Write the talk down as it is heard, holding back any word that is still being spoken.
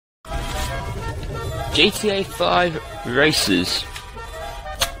GTA 5 races.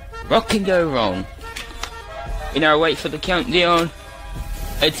 What can go wrong? You know, wait for the countdown.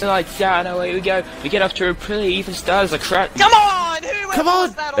 It's lights out, away we go. We get off to a pretty even start as a crap. Come on! Who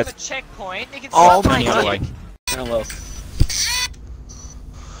was that on the checkpoint? You can Oh my my dick. Oh well.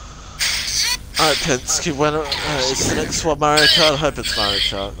 Alright, Pensky, when it's the next one Mario Kart? I hope it's Mario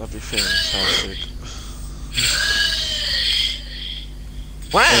Kart. That'd be fantastic.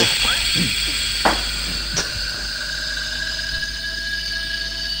 Wow!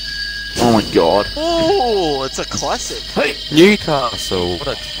 Oh my god. Oh, it's a classic. Hey, Newcastle. What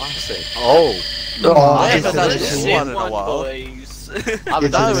a classic. Oh. I haven't done This this is one in a one, while. boys.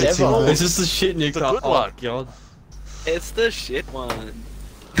 I've done it ever. This is the shit Newcastle. good one. Oh god. It's the shit one.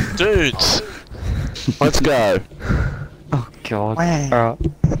 Dudes. Let's go. Oh god. Wow.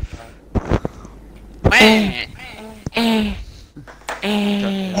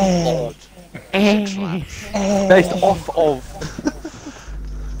 Based off of.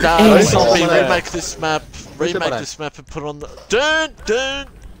 No, zombie, remake this map. Remake this map and put on the.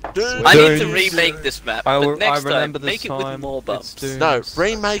 I need to remake this map, but next time, remember make it with more bumps. No,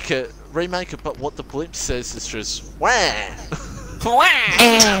 remake it, but what the blimp says is just wah.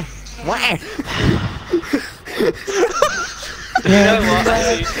 You know what?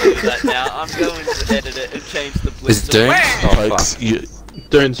 I need to do that now. I'm going to edit it and change the blitz. It's doing. Oh Folks, fuck. you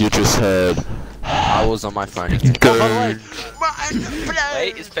just heard. I was on my phone again.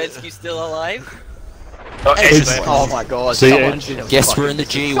 Wait, is Pensky still alive? Oh my god. Guess we're in the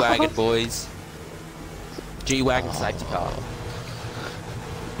G-Wagon, boys. G-Wagon safety car.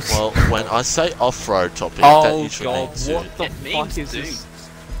 Well, when I say off-road topic, that usually means what the It fuck means is dude. this?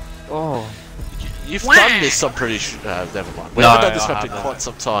 Oh. You've done this, I'm pretty sure. Never mind. We haven't done this map in quite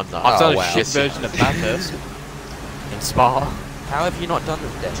some time now. I've done a wow. shit version of Banter in Spa. How have you not done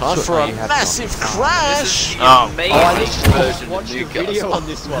this, Dev? Time for a You have massive not. crash! The amazing version of Watch the video Newcastle. on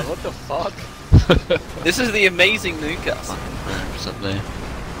this one. What the fuck? This is the amazing Newcastle. Something.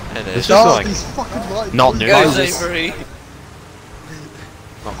 And This it's is like not new. Go Savory.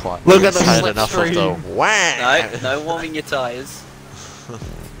 Not quite. Look at the had enough of the wah! No warming your tyres.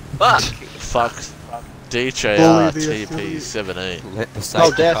 Fuck. Fuck. DJR TP17. Let the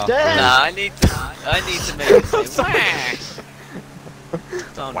safety car through. Nah, I need to make it say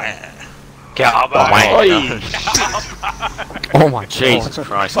wah. Oh my Jesus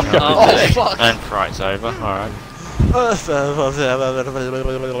Christ. Oh, fuck. And fright's over, alright.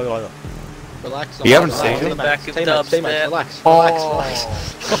 Relax. You haven't seen it? Back of dubstep. Relax.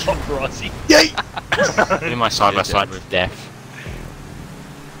 In my side by side with death.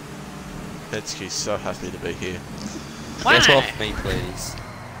 Petsky's so happy to be here. Get off me, please.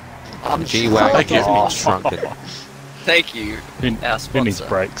 G-Wagon Thank you. is shrunken. Thank you, our Who needs sponsor.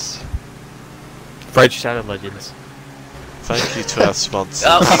 brakes? Raid Shadow Legends. Thank you to our sponsor.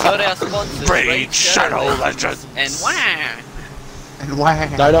 Oh, we got our sponsors. Raid Shadow Legends. And wah. And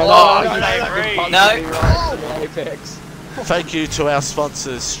wow. No. Apex. Thank you to our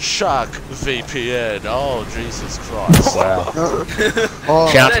sponsors, Shark VPN. Oh, Jesus Christ. Wow. Oh,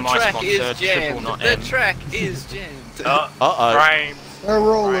 Shout out The to my track sponsor, is Triple jammed. Not The M. track is jammed. Uh-oh. they're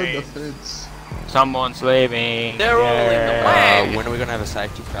rolling the fence. Someone's leaving. They're all in the way. When are we gonna have a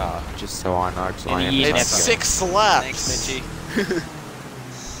safety car? Just so I know, because I am. It's It's Never. 6 Thanks, laps. Mitchie.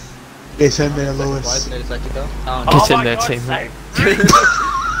 It's in there, Lewis. Get in there, teammate.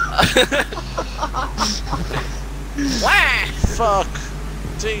 Wah. Fuck.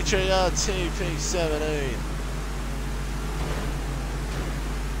 DJR TP17.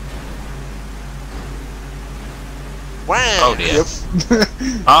 Wow. Oh dear. Yep.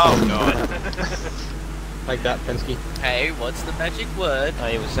 Oh god. Like that, Pensky. Hey, what's the magic word? Oh,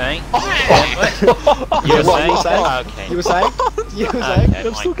 you were saying? You were saying? saying? Okay. You were saying? You were saying? Okay,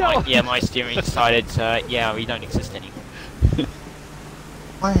 I'm still going. yeah, my steering decided to, yeah, we don't exist anymore.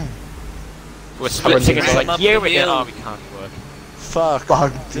 Wow. We're split tickets Climb like, up yeah, the we're hill. gonna, oh, we can't work. Fuck.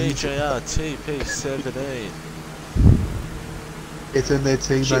 Bug. DJR TP17. It's in there,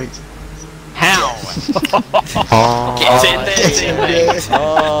 teammate. How? Oh, Get in there, Get in teammate. there.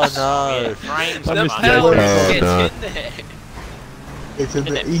 Oh Yeah, no. frames I The missed power that. gets no. in there. It's in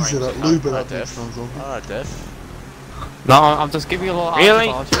there. Easy that lube it up next time, zombie. Alright, Def. No, I'm just giving you a little Really?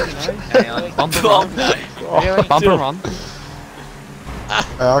 Hang on. Bumper Oh, run. no. Really? Bumper run.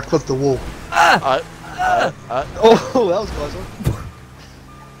 Hey, I clipped the wall. I, Oh, that was close one.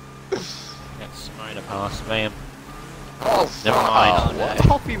 That's Simona past, man. Oh, Never mind. Oh, no.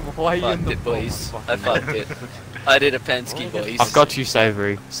 Poppy, why you in Fucked the it, boys. I fucked it. I did a Penske, boys. I've got you,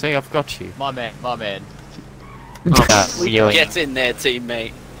 Savory. See, I've got you. My man, my man. Oh, really? Get in there,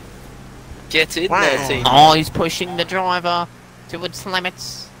 teammate. Get in there, teammate. Oh, he's pushing the driver to its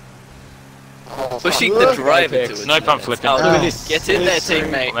limits. Pushing the driver to its No pump limits. flipping. Oh, Look at this. get in there,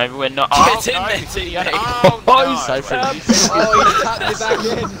 teammate. Maybe we're not. Get in no, there, teammate. Oh, no. Oh, he tapped it back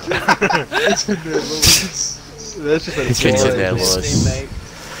in. It's in there, Lewis. That's just It's in there, Lewis. Teammate.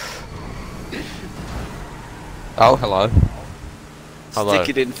 Oh, hello. Hello.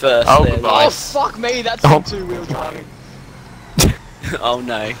 Stick it in first. Oh, there, goodbye. Oh, Lewis. fuck me, that's some two-wheel driving. Oh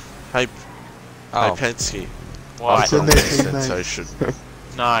no. Hey, Oh. Penske. What? It's in there, teammate. Sensation.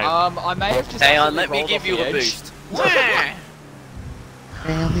 No. I may have just Hang on, accidentally let me rolled give off you the a edge. boost.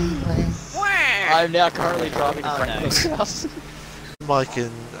 I'm now currently driving Oh, Franklin's house. Mike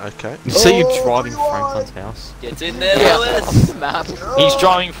in. Okay. You say you're Oh, driving you are. Franklin's house? Get in there, Yeah, Lewis. off the map. He's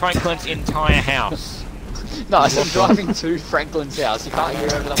driving Franklin's entire house. No, so I'm driving to Franklin's house. You can't hear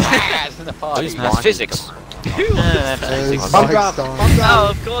over the whacks in the party. Who's That's Mike? physics. There's Bum Mike's grab, dying. bum grab. Oh,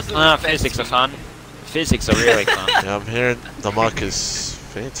 of course it was Physics are Penske. fun. Physics are really fun. Yeah, I'm hearing the mic is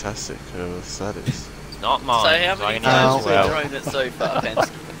fantastic. Whoever that is. It's not So mine. how so I many can times as have you well. thrown it so far, Penske?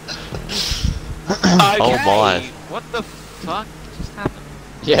 Oh my. What the fuck just happened?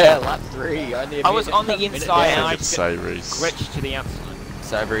 Yeah, lap 3. I was on the inside and I Fucking just Savories. glitched to the outside.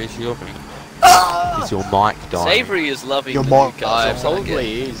 Savory, is your mic dying? Savory is loving Your the mark. new cars. I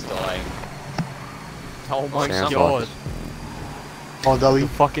probably is dying. Oh my Sounds god. Oh, Dolly.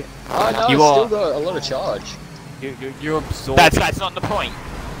 Fuck it. Oh no, You it's are- still got a lot of charge. You're absorbing. That's not the point.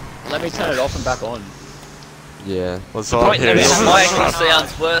 Let me turn it off and back on. Yeah. What's all I'm Point hearing there is. is- Mike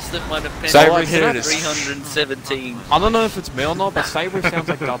sounds worse than mine of Savory Penske. here it is. 317. I don't know if it's me or not, but Savory sounds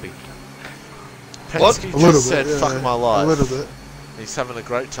like Gubby. Penske A little just bit. said, Yeah, fuck my A life. little bit. He's having a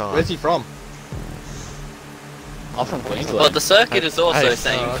great time. Where's he from? I'm from Queensland. But the circuit is also Hey.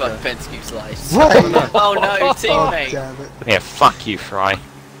 saying Oh, fuck okay. Penske's life. Right. Oh no, Oh, teammate. damn it. Yeah, fuck you, Fry.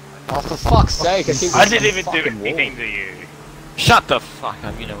 Oh, for fuck's sake, I keep I didn't even do fucking wall. anything to you. Shut the fuck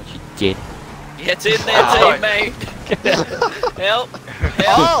up, you know what you did. Get in there, Oh. teammate. Help. Help.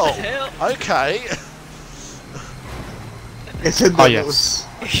 Oh. Help. Okay. It's in there, Oh, yes. Lewis.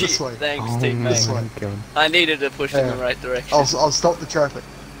 This way. Thanks, Oh This teammate. way. my god. I needed to push in the Yeah. right direction. I'll stop the traffic.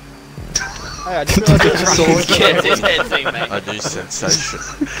 Hey, I just realised there's a sword. Get in there, teammate. A new sensation.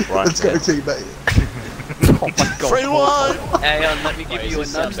 Right Let's go, now. teammate. Oh my god. Free wine! Hang on, let me give Wait, you a is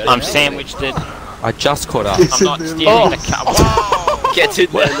this sound nudge. better? I'm sandwiched it. I just caught up. It's I'm in not there, steering Lewis. the car. Get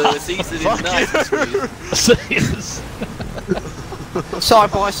in there, Lewis. Easy to Fuck nice you!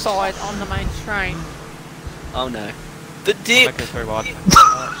 Side by side on the main train. Oh no. The dip. Okay, very wide.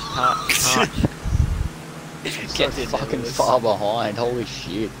 Get in there, fucking Lewis. far behind. Holy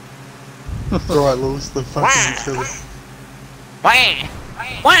shit. Alright, Lewis, the fucking each other.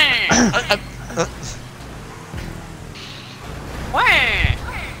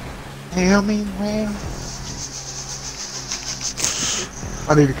 Tell me when.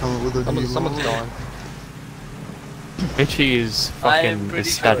 I need to come up with a new Someone's one. dying. Itchy is I am fucking pretty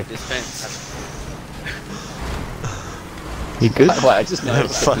sure ecstatic. it is fence. You good? Wait, I just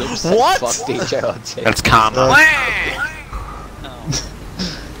noticed the lips say What? fuck DJRT. That's karma.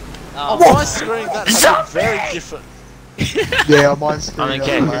 Oh. On my screen, that happened very different. Yeah, on my screen. I don't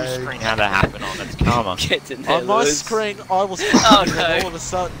care like- whose screen how that happened on. It's karma. Get in there, On my Lewis. screen, I was Oh, and no. all of a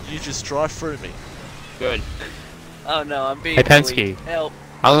sudden, you just drive through me. Good. Oh no, I'm being Hey, Penske. bullied. Help.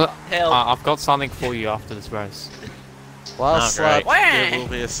 I've Help. got something for you after this race. Last Oh, lap, great. there will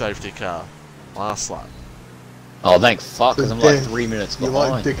be a safety car. Last lap. Oh, thank fuck, because I'm like Yeah. 3 minutes You like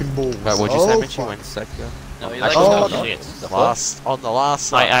behind. dick and balls. Wait, what'd you say, Oh, Mitch? You fuck. went sector? No, he I likes Oh, to- no. Shit. On the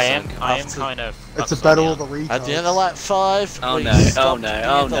last I lap. am so I am after- kind of. It's a upside battle down. of the retards. At the end of lap 5, Oh no, please oh stop no, to be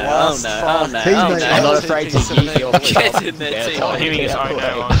oh in the no, oh last no, oh five. no, Teammate. oh I'm no. not afraid to yeet your Get in there, Yeah, teammate. don't Hearing get is out oh of no, the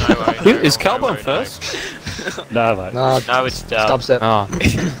oh way. no, oh no. Is oh, Calvin no, first? No, No. No, it's Stop step. Oh.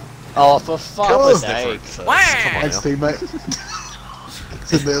 Oh, for fuck's Colour's sake. different first. Come on Thanks, now. teammate.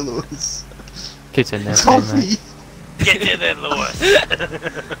 It's in there, Lewis. Get in there, Toffee. teammate. Get in there, Lewis.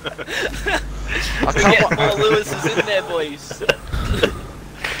 I We can't, get more Lewis's in there, boys.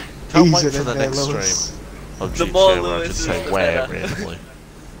 can't Ease wait it for in the there, next Lewis. stream of The GTA more where I Lewis just is, say the where better. randomly.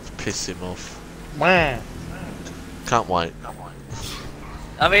 Piss him off. Can't wait.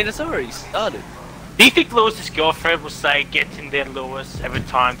 I mean, it's already started. Do you think Lewis's girlfriend will say, get in there, Lewis, every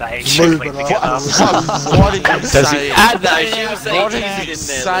time they Lube complete it the up, car? Lewis. Why did you say Ah, no, she was saying What easy did in you there.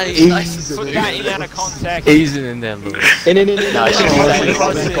 say? Lewis. Ease Nice. it Put in that there. out of context. Easing in there, Lewis. No, she Well, was hopefully saying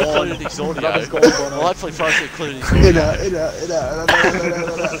Frozen it's gone. included his audio. Another's gone, gone. Well, hopefully Frozen included his In audio.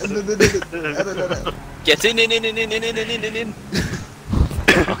 Get in.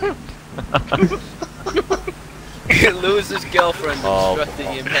 Lewis's girlfriend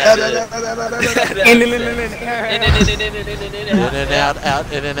instructing him how to... In and out,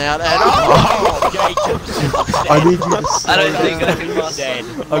 in and out, and oh! I need you to I don't think I can last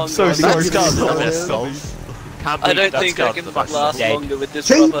I'm so longer. sorry. That's got the best of. I don't think I can last longer with this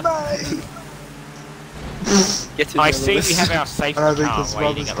rubber. Teammate! Get in I there, see Lewis. we have our safety I don't think car this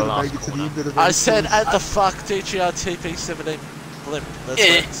waiting rubber's at the gonna make last it to the corner. end of the I race. said, at the fuck, DGR-TP-17 blimp. That's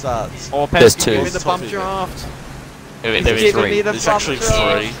where it starts. Or There's Pesky, two. give me the There's bump two. draft. There is Give me three. the There's bump actually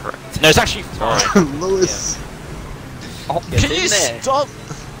draft. 3. No, it's actually 4. Lewis. Get Can in you there. stop?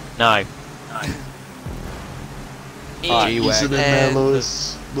 No. He's in there, and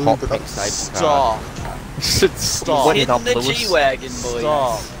Lewis. Hot Lube it pink up. safety car. Stop. Stop. Get in the G-Wagon, boys.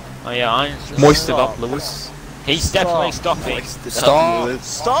 Stop. Oh yeah, I Moist it up, Lewis. He's definitely stopping. Stop.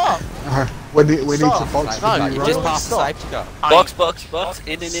 Stop. We need to Stop. box No, for you you, just right? passed the safety car. Box.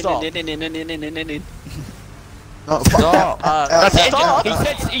 In. Stop. No, Stop. That's it. Stop.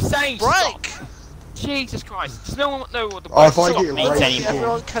 He's saying stop. Break. Jesus Christ. Does no one know what the Oh, if I stop get means raced, anymore?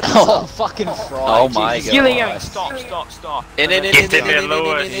 Everyone can Oh, stop. fucking fried. Oh my Jesus Yelling Christ. out, stop. In. Get in there,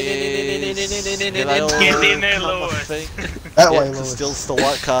 Lewis. Get in there, Lewis. That way, Yeah, Lewis. still the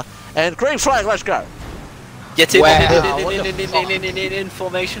white car. And green flag, let's go. Get in. Wow, In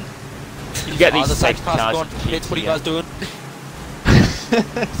formation. You get these The safety safety car's cars. gone. Kids, what are you guys doing?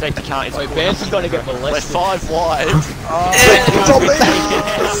 Safety car is Wait, Banter's gonna get We're molested. 5 wide. Stop it!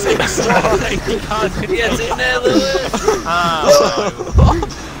 6 wide. Get in there, Lewis.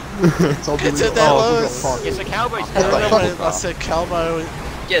 Tommy, It's in we there, got Lewis. fucked. It's a cowboy. I remember when I said Calmo.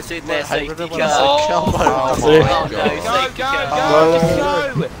 Get in there, Hey, safety remember when I car. said Calmo? Oh no, safety car.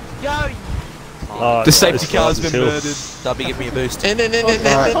 Go. The safety car's been murdered. Dubby, give me a boost. In.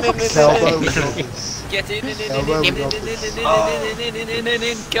 Alright, Calvo, we got this. Get in. Go We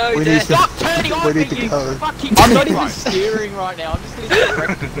there. need to, Stop turning on we me, need to you go. fucking I'm not even right. steering right now. I'm just getting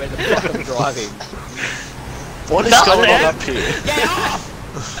directed where the fuck I'm driving. What is going on up here? Get off!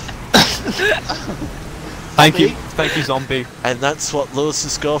 Thank you, zombie. And that's what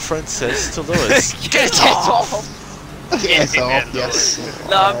Lewis's girlfriend says to Lewis. Get off! Get off, yes.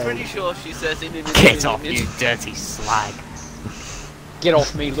 No, I'm pretty sure she says Get off, you dirty slag. Get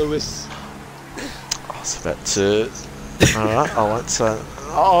off me, Lewis. I was about to. Alright, I won't say.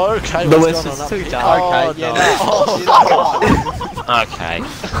 Oh, okay. Lewis, what's going it's on up too here? dark. Oh, Okay, yeah, no. no. Okay.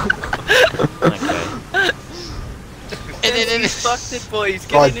 Fucked it, boys.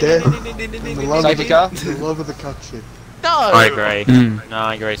 Right Get there. in. The love of Safety car? the love of the cuck shit. No! I agree. No,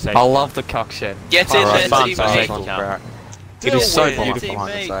 I agree. Safety. I love the cock shed. Get in Alright, there, fun, teammate. safety car. It is so Deal with beautiful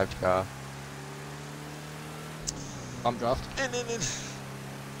behind the teammate. safety car. Bump draft. In.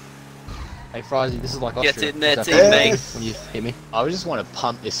 Hey, Frizy, this is like Get Austria. in there, Is that teammate. When you hit me. I just want to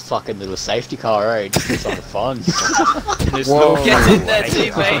pump this fucking little safety car, eh? Just for some fun. Whoa. Get in there,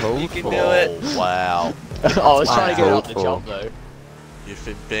 teammate. You can do it. Oh, wow. I was trying to get it up the Cool. jump though. You've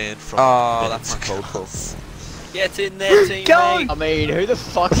been banned from Oh, that's my Bentacles. Get in there, teammate. I mean, who the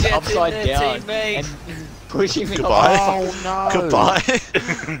fuck's Get in upside there, down teammate. and pushing me Goodbye. up? Oh no. Goodbye. Get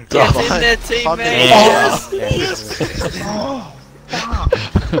in there, I'm teammate.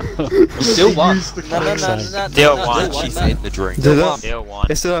 Still one. Use the No, no, cuck. no, no, Deal no, one. no, She's no. in the drink. Did it? Deal one.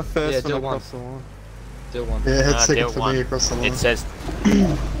 It's our first Yeah, one do across the line. Still one. Yeah, head Deal second for one. me across the line. It says.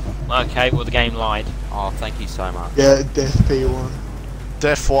 Okay, well the game lied. Oh, thank you so much. Yeah, Death P1.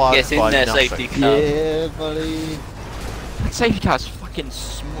 Deaf white Get in by there, nothing. safety car. Yeah, buddy. That safety car's fucking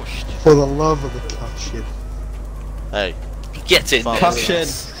smushed. For the love of the cuck shit. Hey. Get in there. Cuck shed.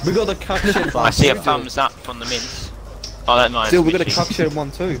 We got a cock shed. I see a thumbs up from the mints. Oh, that nice. Still, we got a Mitchie. cock shed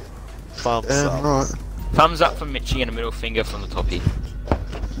one too. Thumbs up. Right. Thumbs up from Mitchie and a middle finger from the toppy.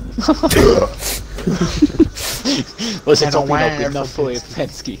 Was it And a topping wham up enough for for you,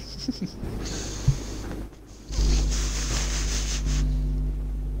 Pensky?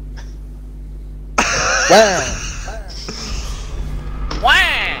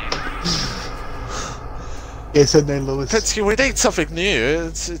 Yeah, said name Lewis. Petsky, we need something new.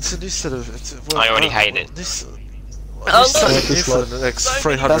 It's a new set of. I already hate it. This. Oh, This look. new for the next So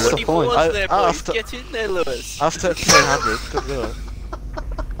 300. That's the many point. boards there, boys. After- Get in there, Lewis. After 300, could do it.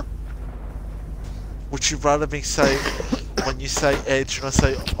 Would you rather me say, when you say Edge and I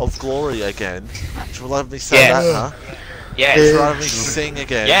say of Glory again, would you rather me say Yes. that, huh? Yes. Would you rather me sing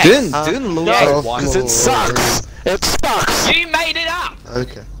again? Yes. Didn't lose No, one. because it sucks! It sucks! You made it up!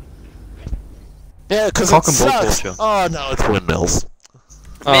 Okay. Yeah, because Cock it and ball sucks! torture. Oh no, it's windmills.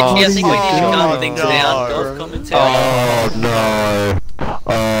 Mitchie, I think we need to Oh, calm things no. down. Golf commentary. Oh no!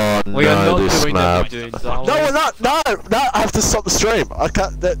 Oh We are not doing that, dudes. No, we're not! No! No, I have to stop the stream! I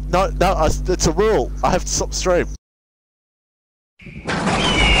can't. No, it's a rule. I have to stop the stream.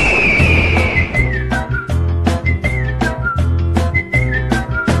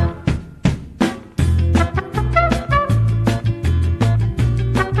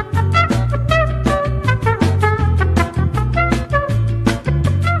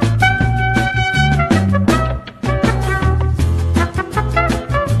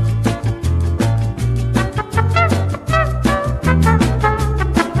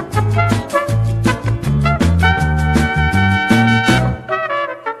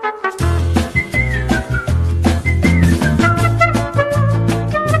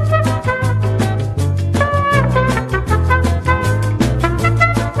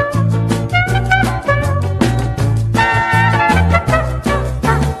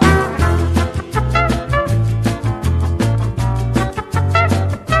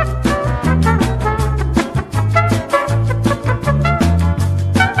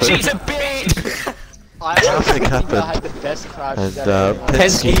 She's a bitch! Nothing happened. I had the best crouch And ever.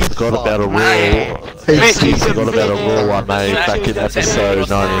 Pensky forgot about a rule. Pensky forgot about a rule I made back in episode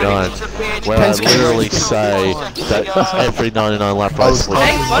 99, where I literally say that every 99 lap race we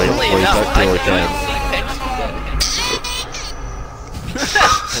don't do again.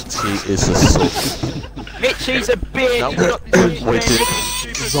 Pensky is a sook. Mitchie's a bitch! No, we did.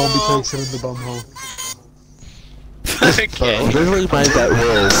 Zombie takes him in the bumhole. We literally made that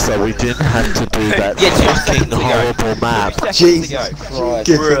rule so we didn't have to do that Yeah, 2 fucking seconds ago. horrible map. Jesus Christ.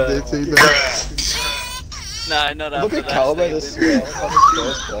 Get in there, team. No, not Look after at that. Calvo this year.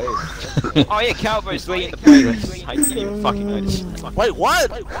 First place. Oh yeah, Calvo's leading the playlist. I didn't even fucking notice. Wait,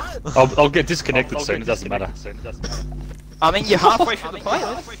 what? I'll get disconnected soon, it doesn't matter. I mean, you're halfway through the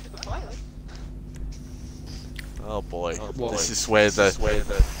playlist. Oh boy, this is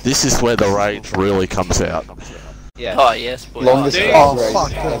where the rage really comes out. Yeah. Oh, yes, boy. Longest Dude, Oh, race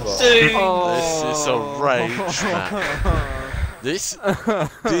fuck. ever. dude. This is a rage map. This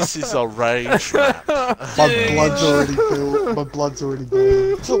is a rage map. My blood's already filled. My blood's already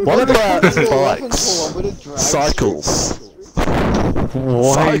boiling. What about bikes? Cycle. Cycles.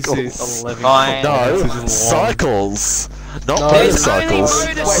 Why is Cycles. it 11? No, cycles. Not motorcycles.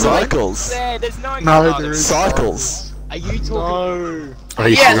 Cycles. There's no No, there is. Cycles. Are you talking?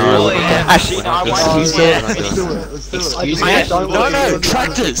 Yes, boy. Actually, no, I won't use it. Let's do it. Let's do it. Excuse me? No,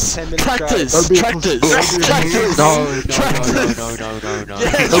 tractors. Tractors. Tractors. Tractors. No, Tractors. no.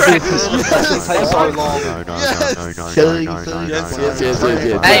 Yes. It takes so long.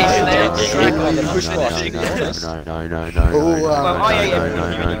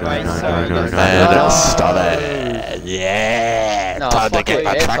 And stop it. Yeah. No, Time to fuck get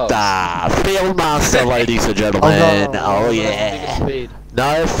my it, tractor. Fieldmaster, ladies and gentlemen. Oh yeah.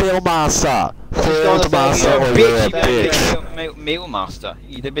 No, Fieldmaster. Fieldmaster or you're a bitch. Meal Master.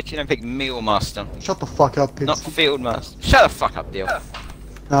 You the bitch you don't pick Meal Master. Shut the fuck up, Not Pinsky. Field Master. Shut the fuck up, deal.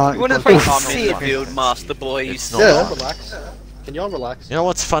 No, You wanna it's play like- Farming? Field Master boys. It's not. Yeah. Relax. Can you all relax? You know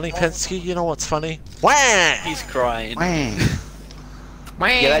what's funny, Pensky? You know what's funny? Wah! He's crying. Yeah,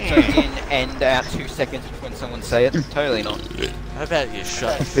 that joke didn't end out 2 seconds when someone say it. Totally not. How about you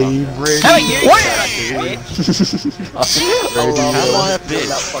shut the fuck Favorite. How are you? Bitch? How am I a That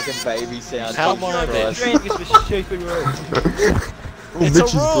bitch? fucking baby sound. How am I a bitch? Oh, It's a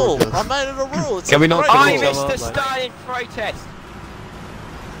Mitch's rule! broken. I made it a rule! It's Can a we not great I rule. missed the start in protest.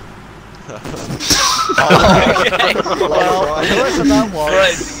 Well, whoever that was,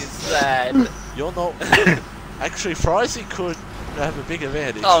 Crazy is sad. you're not... Actually, Frizy could have a big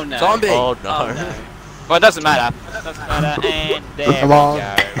advantage. Oh no. Zombie. Oh no. Oh no. Well, it doesn't matter. It doesn't matter. And there Come we on.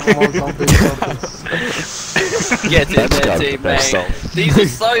 go. Come on, zombie. Get in That's there, got the team, best mate. song. These are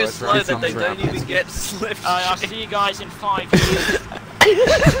so slow that they don't even get slipped. I'll see you guys in 5 years.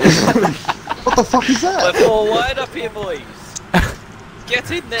 What the fuck is that? We're four wide up here, boys. Get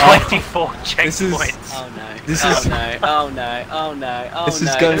in there. 24 This is- checkpoints. Oh no. This oh is- no. Oh no. Oh no. Oh This is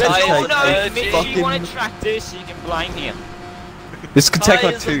no. going to Let's take all Tyres know a if merging. Mitch, you want to track this, you can blame him. This could take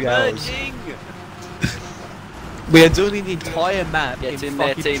like Tyres 2 are hours. merging. We are doing the entire map Get in in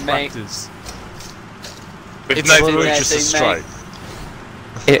there, fucking teammate. tractors. With It's no literally bridge. just a straight.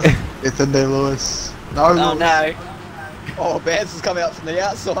 It's in there, Lewis. No, Oh Lewis. no. Oh, Vance has come out from the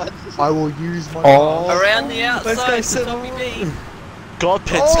outside. I will use my. Around the outside. Let's go to civil. Zombie B. God,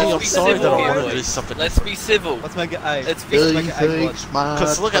 Pensky, Oh, I'm sorry that I civil. wanted to do something Let's different. be civil. Let's make it A. Let's be Billy civil. make it A1. thinks my.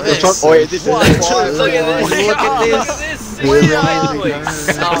 Because look at Let's this. not- Oh, yeah, this is One, the two, one. Look at this. Look at Oh, this. Look at this. We're We're ready.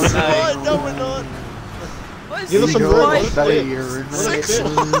 boys. Oh no. No, we're not. What is Give us this? some Go room. there and Six. make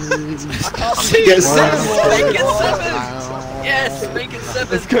it. Get Wow. seven. Get seven. Wow. Yes, make it 7.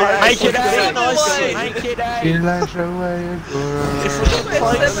 Let's go. Make it Seven out. away. Make it out. You lash away and If we could play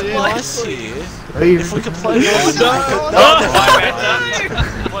Seven nice points. here, Hey, if we could play nice No.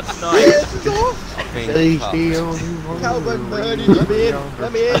 What's nice? They feel Calvin Murdy, let me in.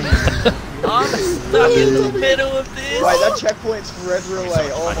 Let me in. I'm stuck in the middle of this. Right, that checkpoint's forever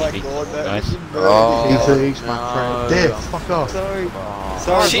away. Oh my god, that is He's my friend. Death, fuck off. Sorry. She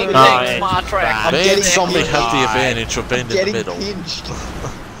Sorry, takes my track. me and getting Zombie hit. have the advantage of being in the Getting middle. pinched.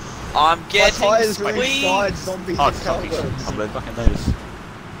 I'm My getting tires are squeezed. inside zombies Oh, and zombies. Calvins. I'm fucking those.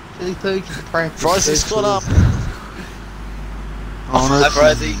 He thinks he's practicing. Fry's got up. Oh, no, Hi,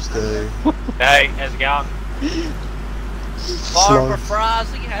 Frizzy. Hey, how's it going? Barbara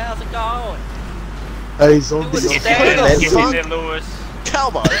Frizzy, how's it going? Hey, zombies. Get Get down. in there, Lewis.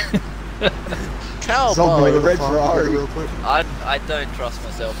 Cowboy. Zombie Cowboy. with a red fire Ferrari. real quick. I don't trust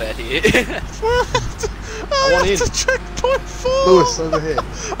myself out here. I want in. to checkpoint 4. Lewis, over here.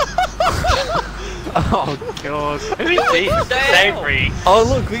 Oh god. Jesus, Avery. Oh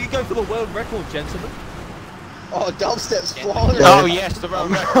look, we can go for the world record, gentlemen. Oh, dubstep's flying. Oh yes, the wrong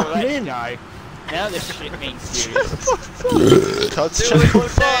record. Let's go. Now this shit means serious. Cuts Do it checkpoint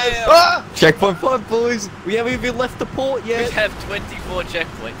 5. now. Checkpoint 5, boys. We haven't even left the port We yet. have 24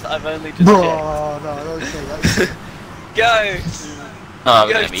 checkpoints. I've only just checked. Bro, no, don't say that. Go. Oh,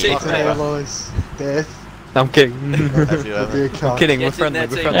 Go, let me team. Fucking hell, Lewis. Death. I'm kidding. Have you Don't be a ever? I'm cunt. kidding, Get we're in friendly, there,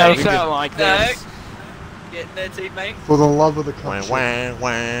 we're team. friendly. Never Hey. felt like No. this. Get in there, teammate. For the love of the Wah, country. wah,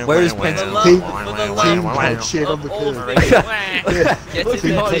 wah, Where is wah, Pencil? wah, Team- wah, for wah, the wah, Team wah, cunt wah. shit on the Of all curb. things, wah. Yeah. Get Look, in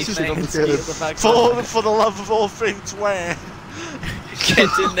there, behind us is on the teammate. back. For the love of all things, where? Get in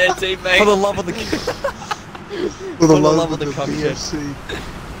there, For the teammate. love of the For the love love of of the the country. BFC.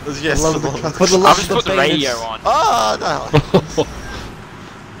 Yes, love the the love of country. For the I'll love just of put the the radio famous. on. Oh no!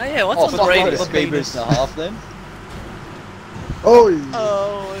 Oh yeah, what's Oh, on the fuck, radio? the speed boost and a half then. Oh, yeah.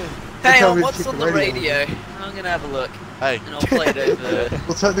 Oh, Hang Tell on, me to what's keep on the the radio radio? I'm gonna have a look, hey, and I'll play it over.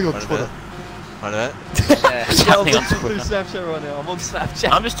 What's happening on wait a Twitter? minute. Wait a minute. Yeah. Yeah, I'm Happening on on Snapchat right now. I'm on Snapchat.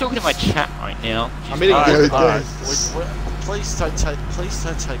 I'm just talking to my chat right now. I'm eating Alright, Good alright. days. Please don't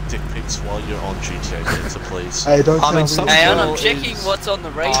take dick pics while you're on GTA Banter, please. Hey, don't I tell mean, me. some- Hang on, I'm Girl checking is- what's on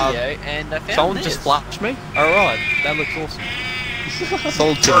the radio, and I found Someone this. just flashed me? Alright, that looks awesome.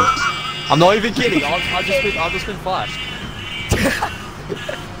 Solid kidding. I'm not even kidding, I've just been flashed.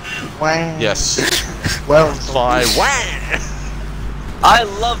 Wow. Yes. Well, By wah! I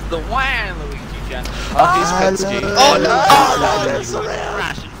love the wham, Luigi Chan. Here's Penske. Oh, no. There's a man.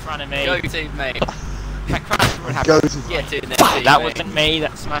 Crash in front of me. Go, teammate. That crash would happen. go to Get in there, teammate. That wasn't me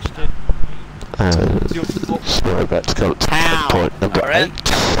that smashed it. We're about to go to Pow. point number Alright. 8.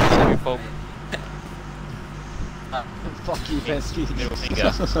 Fuck you, Penske. Middle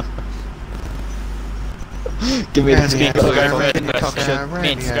finger. Give me the And speaker. yeah, Go yeah, first yeah, person. yeah,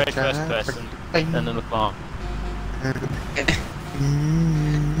 Vince, yeah, go first person. And then look on.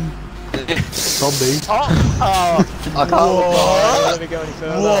 Zombie. I can't let me go any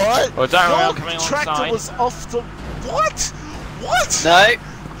further. What? Well, don't worry, I'm Your coming tractor alongside. was off the... What? What? No.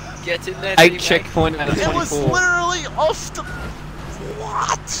 Get in there, 8 teammate. checkpoint out of It was 24. literally off the...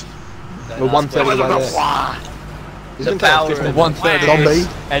 What? We're 130 right there. The power We're of 130. Zombie.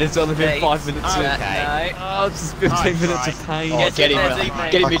 And it's only been Eight. 5 minutes No, in. Okay. Oh, it's just 15 minutes of pain. Oh, Get get in him, there,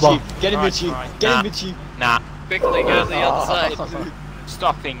 teammate. get him, Come on. Mitchie. Get him, Right, Mitchie. right. Get him, Nah. Mitchie. Nah, Quickly go to the other side.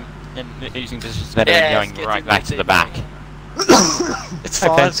 stopping and using positions better Yes, than get going right in back there, to the back. It's Hey,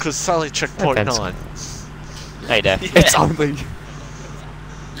 fine, Pence. because Sally checkpoint Hey, Pence. 9. Hey, Def. Yeah. It's only.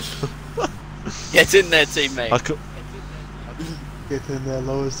 Get in there, teammate. I could... Get in there,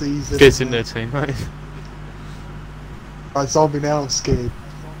 Lois. Easy. Gets in there, team, right? Right, zombie, now I'm scared.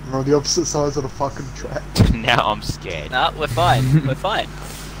 We're on the opposite sides of the fucking track. Now I'm scared. Nah, we're fine. We're fine.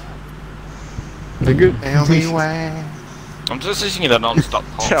 We're good. Tell me why. I'm just listening to the non-stop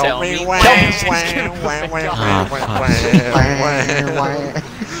pop. Tell me wah, when. wah, wah, Ah, wah, fuck. wah, wah, wah.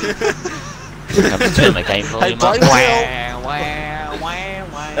 Have to turn the game Hey, volume don't up. tell.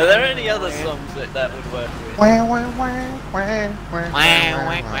 Are there any other songs that would work with? Wah, wah, wah, wah, wah,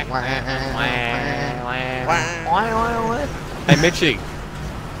 Hey, Mitchie.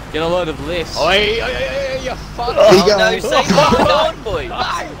 Get a load of lists. Oi, you fuck. There you Oh, go. no, say come on, boy.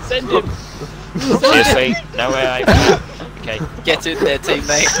 Send him. Seriously, no way I... Okay. Get in there,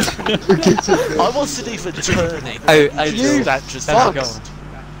 teammate. I wasn't even turning. Hey, You that just how's it fucked.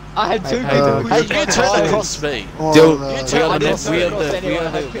 I had two Hey, people. Hey, you turn across me. Oh, Dude, no. You we turn are the across me. we are the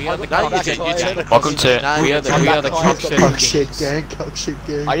Welcome to. we are the Cock shit gang, cock shit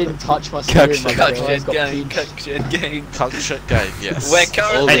gang. I didn't touch my steering. My Cuck legs shit got gang, pinched. cuck shit gang. Cuck shit game, yes. We're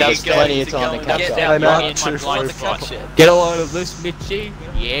currently that's plenty going of to time go to and catch get up. down I know. here in my blind the cuck shit. Get a load of this, Mitchie.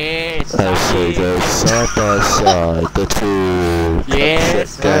 Yes. I see those side by side, the two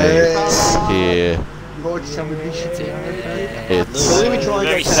Yes. games here. Lord, some of this shit. It's Let me try and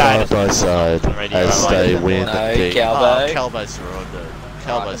Very get sad. side by side as they win No, the game. Calvo. Calvo's wrong, dude.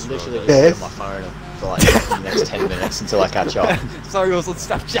 Calvo's I'm literally wrong. just on my phone for like the next 10 minutes until I catch up. Sorry, I was on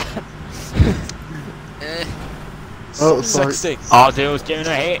Snapchat. Oh, sorry. 16. Oh, Dill's doing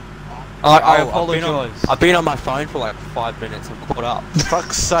a hit. I Oh, apologise. I've been on my phone for like 5 minutes. I'm caught up.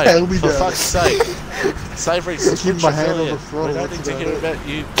 Fuck's sake. Tell me For that. fuck's sake. Savory, Keep my hand on the affiliate. throttle, We're only that's thinking about it. about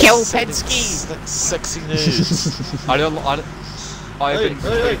you. Kill Pensky. Sexy news. I don't. I've been.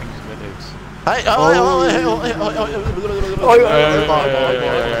 Hey, Come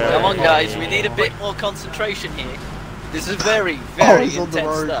on, guys, we need a bit more concentration here. This is very, Oh, very he's on the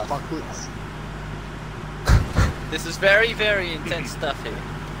intense road, stuff. fuckwits. This is very, very intense stuff here.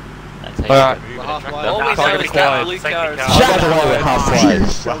 Alright. All we know is that blue car is By the way, we're halfway.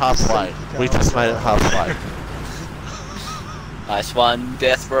 We're halfway. We just made it halfway. Nice one,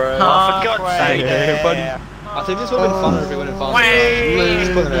 Death Bro. Oh, for God's sake. I think this would have been fun if it would have fun.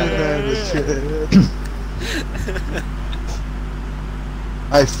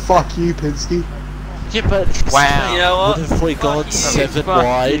 Hey, fuck you, Pinsky. Yeah, but Wow. You know what? what if we gone 7 Fuck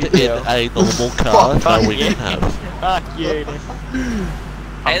wide in a normal car? No, we can have. Fuck you.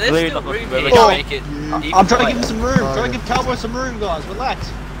 Hey, there's glued still on the room river. here to make it. even I'm trying to give him wider. some room. Trying to give Cowboy some room, guys. Relax.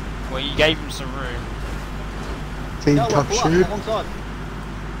 Well, you gave him some room. Team Cowboy, cock pull up. shit. Alongside.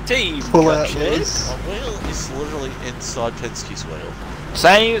 Team Pull out, Cuck shit. Lewis. My wheel is literally inside Penske's wheel.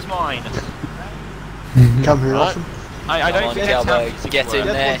 Same as mine. Come here Right. often. I Come don't on, think that's how Calvo. physics Get work. in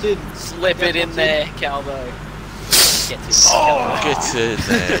there. Death one's in. Slip it in there, Calvo. Get in there, Oh, Calvo. get in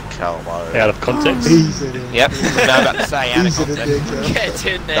there, Calvo. Out of context. Easy there. Yep. I'm about to say out of Easy there, context. Cal. Get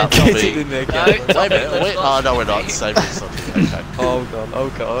in there. That will be... there, No, Wait a Tommy, minute, let's wait, not oh no we're not, speak. Savory's something, okay. Oh god. Oh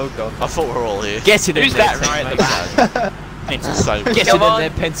god. Oh god. I thought we were all here. Get it in Who's there. that right at the back? Savory. Get it Come in on. there,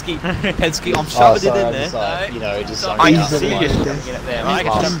 Pensky. Pensky, I'm Oh, shoving it sorry, in I there. just like, you know, just like. I Easy can see there, you Cal. getting it there. I I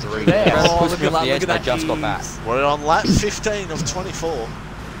can can jump jump three. there. Oh, Push look me at off that, the edge look and I at just got that. back. We're on lap 15 of 24.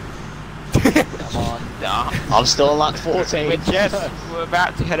 Come on. I'm still on lap 14. We're just we're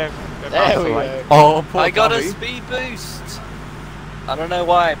about to head over. There we go. Oh, poor I got a Bobby. speed boost. I don't know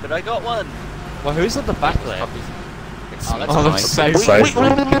why, but I got one. Well, who's at the back there? Oh, that's Oh, nice. that's so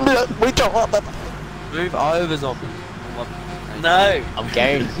We don't want that. Move over, zombie. No. I'm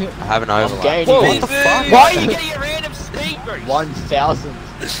gaining. I have an I'm overlap. gaining. Whoa, Speed what the boost. fuck? Why are you getting a random speed boost? 1,000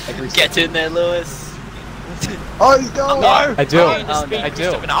 every Get in there, Lewis. Oh, he's going. No. I do. Oh, The speed no. I boost do.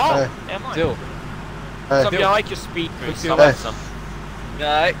 of an- Oh, Hey. never mind. Still. Hey. Something I like your speed boost. I Hey. want some.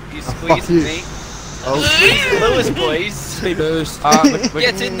 No, you Fuck squeezing you. me. Oh, Lewis, boys. Speed boost.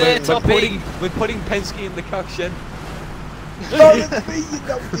 Get in there, Toppy. We're putting Pensky in the cuck shed. no, that's me, you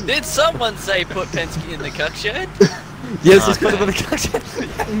dummy. Did someone say put Penske in the cuck shed? Yes, let's put him in the cuck shed.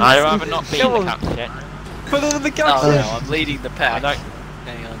 I'd rather not be in Come the on. cup yet. Put him in the cuck Oh shed. no, I'm leading the I pack. don't.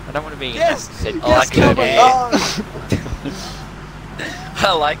 Hang on. I don't want to be in Yes. the cup. I like it over here. Oh, I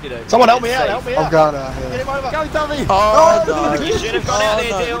like it over Someone here. help me out, help me I'm out. going out here. Get him over. Go, dummy. Oh no! You should have gone out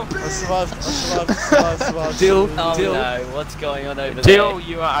there, Oh, Dill. no. I survived. Dill. Oh Dill. no, what's going on over Dill, there?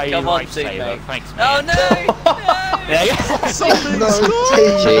 you are a Come on, lifesaver. teammate. Thanks, Oh man. no! There you go. No,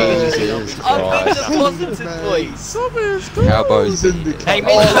 team. Jesus I'm Christ. being deposited, Man. boys. Cowboys. He's in the Hey, cup.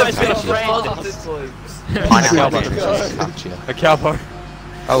 me and I'm Lewis being are friends. deposited, boys. I He's know in how the much cup. A cowboy.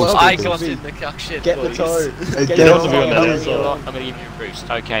 Oh, I Speed got boost. in the cuck shit, Get the boys. toe. Hey, Get Dale, the also be on the toe. other side. I'm gonna give you a boost.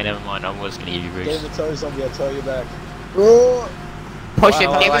 Okay, never mind. I was gonna give you a Get in boost. the toe, zombie. I'll toe you back. Oh, Push Wow, him,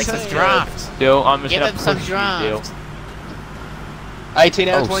 I give him like some this draft. Dill, I'm just Give gonna him some push draft. you, Dill. 18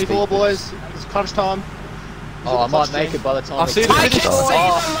 out of Oh, 24, speed boys. It's crunch time. Oh, I might make it by the time. I've seen it's- the I finish can line. see Oh,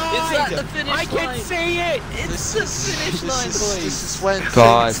 the is that line. the finish I can line? see it. It's the finish line, This boys. is when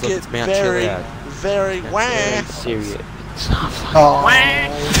Guys, things look, get it's Mount very, Chiliad. very wah. Serious. oh.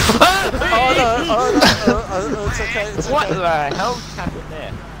 It's okay. It's What okay. the hell happened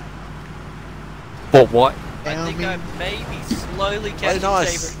there? What? I think I may be slowly Very catching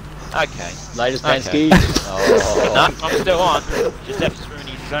nice. Saber. Okay. Latest Okay. Penske. Oh. No, I'm still on. Just have to ruin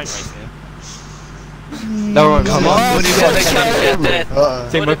his own race here. No, come on. Put him in the cuck shit there. Uh-oh.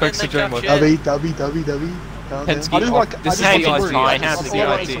 Take Put my him in back the to dream cuck mode. shit. W. Penske, I do like. this is I the just idea. like This is the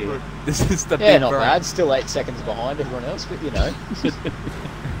idea. This is the Yeah, big not brain. bad. Still 8 seconds behind everyone else, but you know.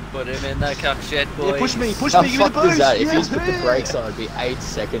 Put him in the cuck shed, boys. Yeah, push me, How give me the fucked is boost. that? If Yeah, he's put the yeah. brakes on, it'd be 8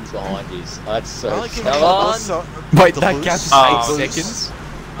 seconds behind his. That's so. Come on. Wait, that gap is Oh. 8 seconds?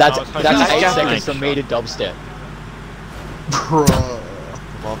 That's Oh, it's that's like 8 that. seconds from me to dubstep. Bro.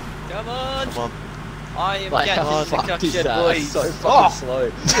 Come on. Come on. I am Like getting how the cuck fucked is shed, that? boys. That's so fucking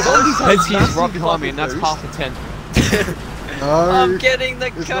slow. Penske is right behind me, and that's half a tenth. I'm No. getting the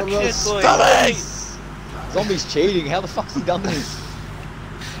It's cuck not shed, us. boys. Zombie's cheating. How the fuck's he done this?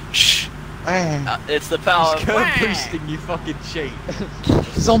 Man. It's the power of Curve boosting, you fucking cheat.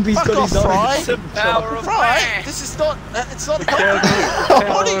 Zombie's Fuck got off, his own. Fry. It's the power of Right, this is not. It's not a Curve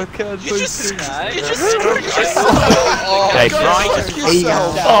What are you? curve You just boosting. you just screwed yourself. Okay, Go Fry. fuck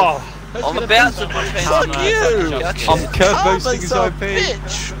yourself. Oh, I'm about to put Fuck you. I'm curve boosting Karma's his a OP.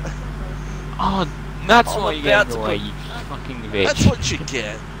 bitch. Oh, that's I'm why you about get to away, put- you fucking bitch. That's what you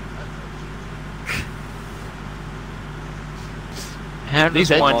get. How does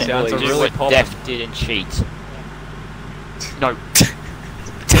These one headphones do are really what popping. Def did and cheat? No.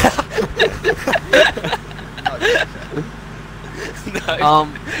 No.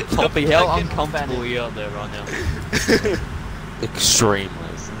 Poppy, how uncomfortable are you out there right now? Extremely.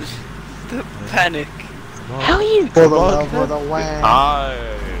 Panic. How are you? For the love of the wang.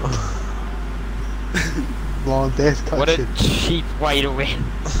 Oh. Blind death What a coaching. cheap way to win.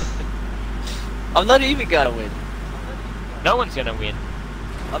 I'm not even gonna win. No one's gonna win.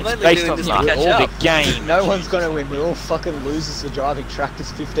 I'm It's only based doing on this luck. to catch All up. the game. No one's gonna win. We're all fucking losers for driving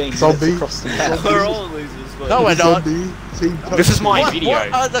tractors 15 minutes Zombie. across the map. We're all losers, but No, we're not. Zombie, team This is my What, video. what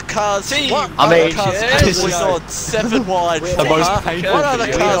other cars? Team. What I other mean, cars yeah, could it's we like- gone 7 wide We're for? the most Huh? painful What other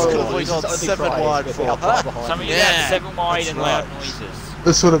video. cars We're could all we losers, gone only 7 Fridays wide with for? our car Huh? behind Some of you Yeah, have 7 wide and that's loud right. noises.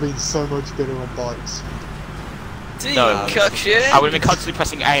 This would have been so much better on bikes. Team No. cuck shit. I would have been constantly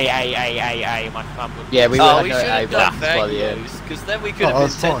pressing A. My thumb would Yeah, we Oh, would we have should no A have done buttons by the end. because then we could have Oh, been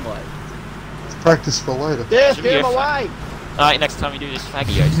that's 10 fine. wide. Practice for later. Yes, Should be get him a away! Alright, next time we do this,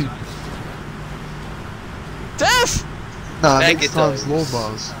 Fagios. Def! Nah, Thank next you, time's Toes.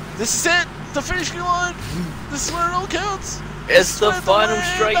 lawnmowers. This is it! The finishing line! This is where it all counts! It's the Where the final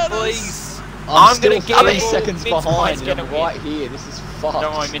land straight, matters. boys. I'm gonna still get 3 it. seconds Mince behind Pie's and gonna I'm right here. This is fucked.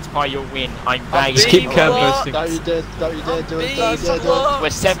 Don't worry, Mince Pie, you'll win. I'm I'm begging Just being keep you. curve blocked. boosting. Don't you dare, don't you dare do it, don't you dare do it. We're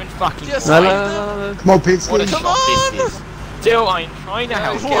 7 fucking Yes, wide. I Come on, What a Penske. Come shot on! this is. Still, I'm trying to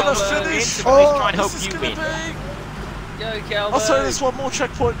help What you. a Mince finish! Pie's trying to help This is you gonna win. be... Go, Calvo. I'll say there's one more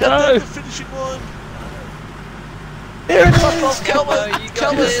checkpoint No. at the finishing line. Here it Fuck is. off, Calvo! You got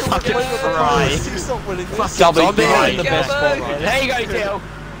Calvo's this. not Fucking winning Fry. this. He's not winning this. Zombie, Zombie, you're in the go, best go. spot right There you go, Dill.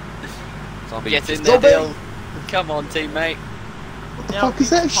 Zombie, Get in just- there, Zombie. Dill. Come on, teammate. What the fuck is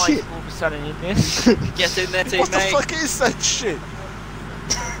that shit? All of a sudden in this. Get in there, What the teammate. fuck is that shit?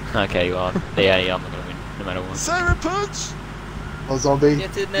 Okay, you are. Yeah, I'm not gonna win, no matter what. Siren punch? Oh, zombie.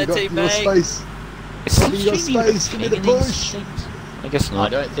 Get in You there, got your teammate. space. It's Zombie, you got space. Give me the push. I guess I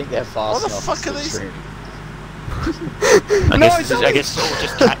not. don't think they're fast What the enough. fuck It's are these- extreme. I guess we'll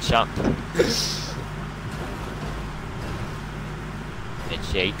just catch up. And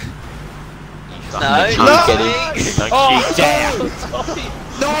cheat. You No, fucking no. cheat. Don't cheat, damn.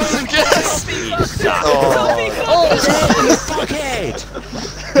 No, yes! You suck. Fuckhead!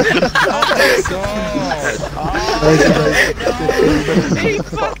 Hey,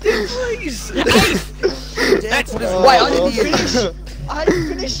 fucking please. That's what Wait, I didn't finish! I didn't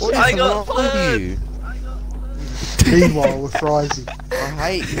finish! I got third. Meanwhile, with Frizy. I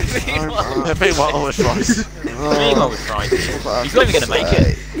hate you so much. Meanwhile, I was right. Meanwhile, we're trying. He's not even gonna make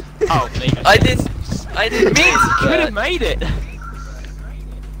it. Oh, maybe. I didn't mean to. Could have made it.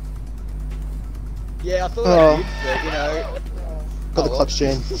 Yeah, I thought Oh. I did, but you know. Got the well. clutch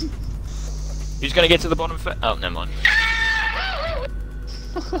jam. Who's gonna get to the bottom first? Oh, never mind.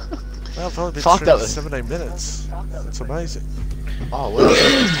 Well, I've only been Fuck, that streaming was- 17 minutes. It's amazing. Oh, well,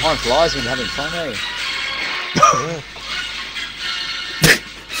 time flies when you're having fun, eh?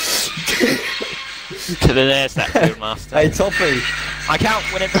 To the there's that field master. Hey, Toppy. I count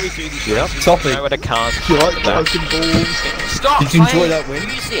whenever we do these. Yeah, races, Toppy. I know where the cars. You like broken balls? Stop. Did you enjoy playing that win?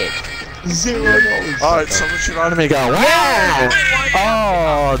 Music. $0. Alright, someone should run to me go, wow!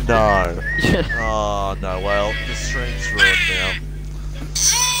 Oh no. Oh no, well, the stream's ruined now.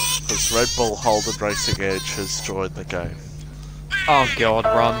 Because Red Bull Holden Racing Edge has joined the game. Oh god,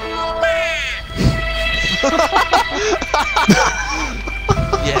 run.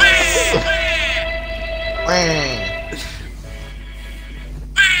 Yes! Wah.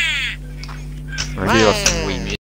 Review us.